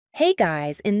Hey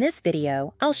guys, in this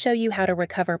video, I'll show you how to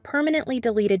recover permanently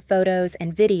deleted photos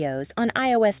and videos on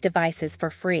iOS devices for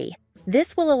free.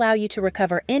 This will allow you to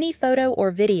recover any photo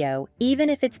or video, even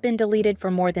if it's been deleted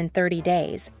for more than 30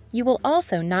 days. You will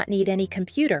also not need any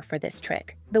computer for this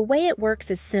trick. The way it works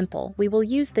is simple. We will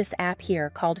use this app here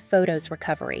called Photos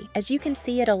Recovery. As you can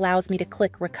see, it allows me to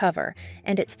click Recover,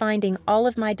 and it's finding all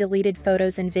of my deleted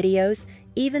photos and videos,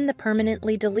 even the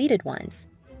permanently deleted ones.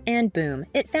 And boom,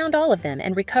 it found all of them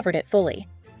and recovered it fully.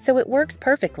 So it works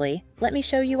perfectly. Let me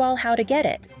show you all how to get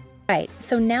it. Right,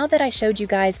 so now that I showed you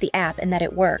guys the app and that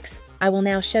it works, I will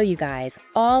now show you guys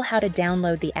all how to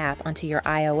download the app onto your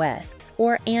iOS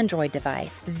or Android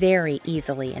device very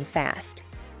easily and fast.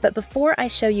 But before I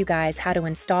show you guys how to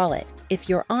install it, if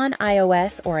you're on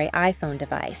iOS or an iPhone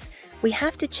device, we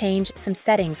have to change some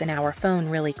settings in our phone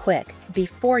really quick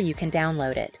before you can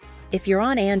download it. If you're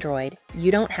on Android,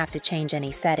 you don't have to change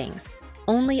any settings.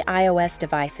 Only iOS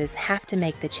devices have to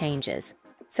make the changes.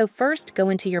 So first, go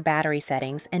into your battery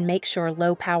settings and make sure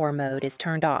low power mode is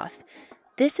turned off.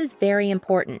 This is very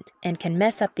important and can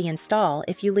mess up the install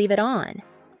if you leave it on.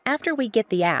 After we get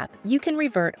the app, you can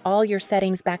revert all your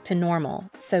settings back to normal,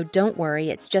 so don't worry,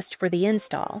 it's just for the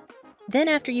install. Then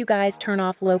after you guys turn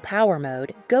off low power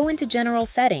mode, go into general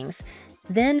settings.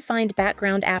 Then find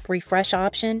background app refresh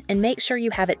option and make sure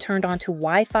you have it turned on to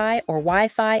Wi-Fi or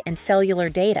Wi-Fi and cellular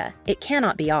data. It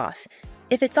cannot be off.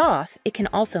 If it's off, it can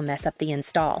also mess up the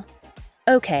install.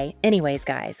 Okay, anyways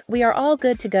guys, we are all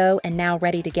good to go and now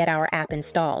ready to get our app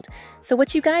installed. So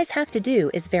what you guys have to do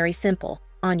is very simple.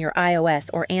 On your iOS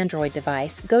or Android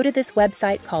device, go to this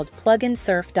website called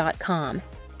pluginsurf.com.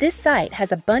 This site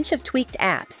has a bunch of tweaked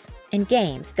apps and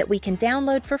games that we can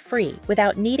download for free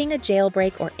without needing a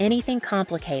jailbreak or anything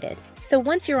complicated. So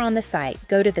once you're on the site,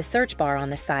 go to the search bar on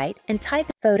the site and type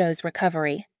Photos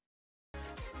Recovery.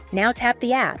 Now tap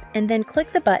the app and then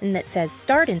click the button that says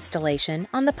Start Installation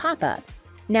on the pop-up.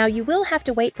 Now you will have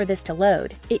to wait for this to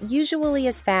load. It usually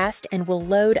is fast and will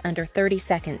load under 30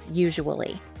 seconds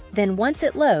usually. Then once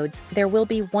it loads, there will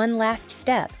be one last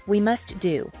step we must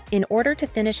do in order to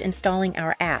finish installing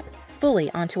our app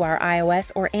fully onto our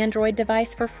iOS or Android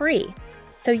device for free.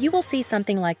 So you will see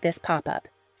something like this pop up.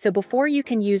 So before you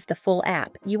can use the full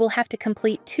app, you will have to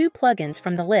complete 2 plugins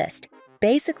from the list.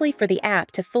 Basically, for the app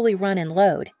to fully run and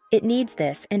load, it needs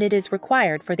this and it is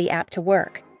required for the app to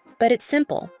work. But it's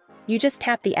simple. You just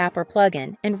tap the app or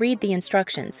plugin and read the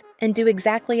instructions and do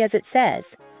exactly as it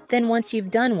says. Then once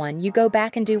you've done one, you go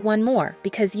back and do one more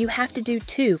because you have to do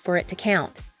 2 for it to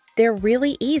count. They're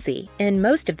really easy, and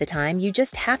most of the time you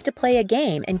just have to play a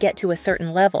game and get to a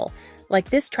certain level. Like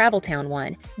this Travel Town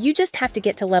one, you just have to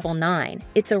get to level 9.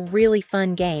 It's a really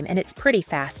fun game and it's pretty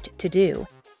fast to do.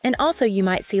 And also you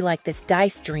might see like this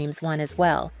Dice Dreams one as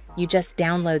well. You just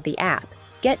download the app,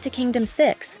 get to Kingdom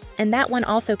 6, and that one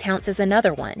also counts as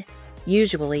another one.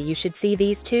 Usually you should see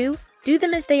these 2. Do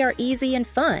them as they are easy and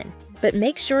fun, but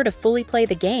make sure to fully play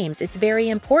the games. It's very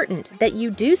important that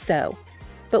you do so.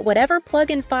 But whatever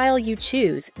plugin file you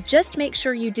choose, just make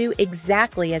sure you do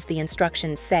exactly as the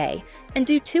instructions say, and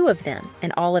do 2 of them,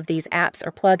 and all of these apps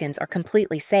or plugins are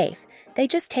completely safe. They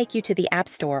just take you to the App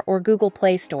Store or Google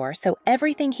Play Store, so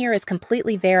everything here is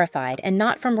completely verified and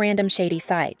not from random shady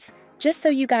sites. Just so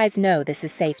you guys know this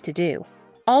is safe to do.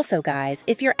 Also guys,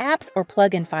 if your apps or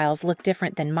plugin files look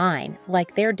different than mine,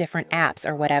 like they're different apps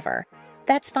or whatever,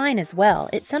 that's fine as well.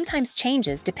 It sometimes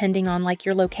changes depending on like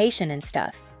your location and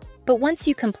stuff. But once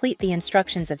you complete the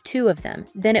instructions of 2 of them,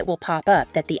 then it will pop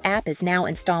up that the app is now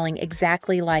installing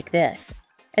exactly like this.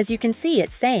 As you can see,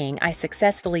 it's saying I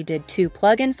successfully did 2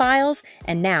 plugin files,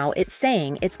 and now it's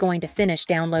saying it's going to finish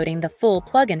downloading the full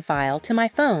plugin file to my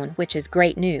phone, which is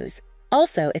great news.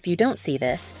 Also, if you don't see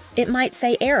this, it might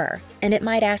say error, and it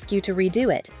might ask you to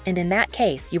redo it, and in that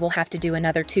case, you will have to do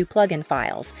another 2 plugin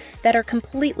files that are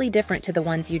completely different to the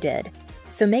ones you did.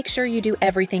 So make sure you do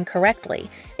everything correctly.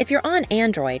 If you're on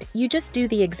Android, you just do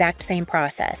the exact same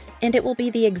process, and it will be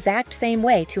the exact same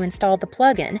way to install the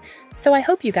plugin. So I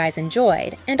hope you guys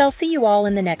enjoyed, and I'll see you all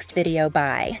in the next video.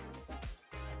 Bye!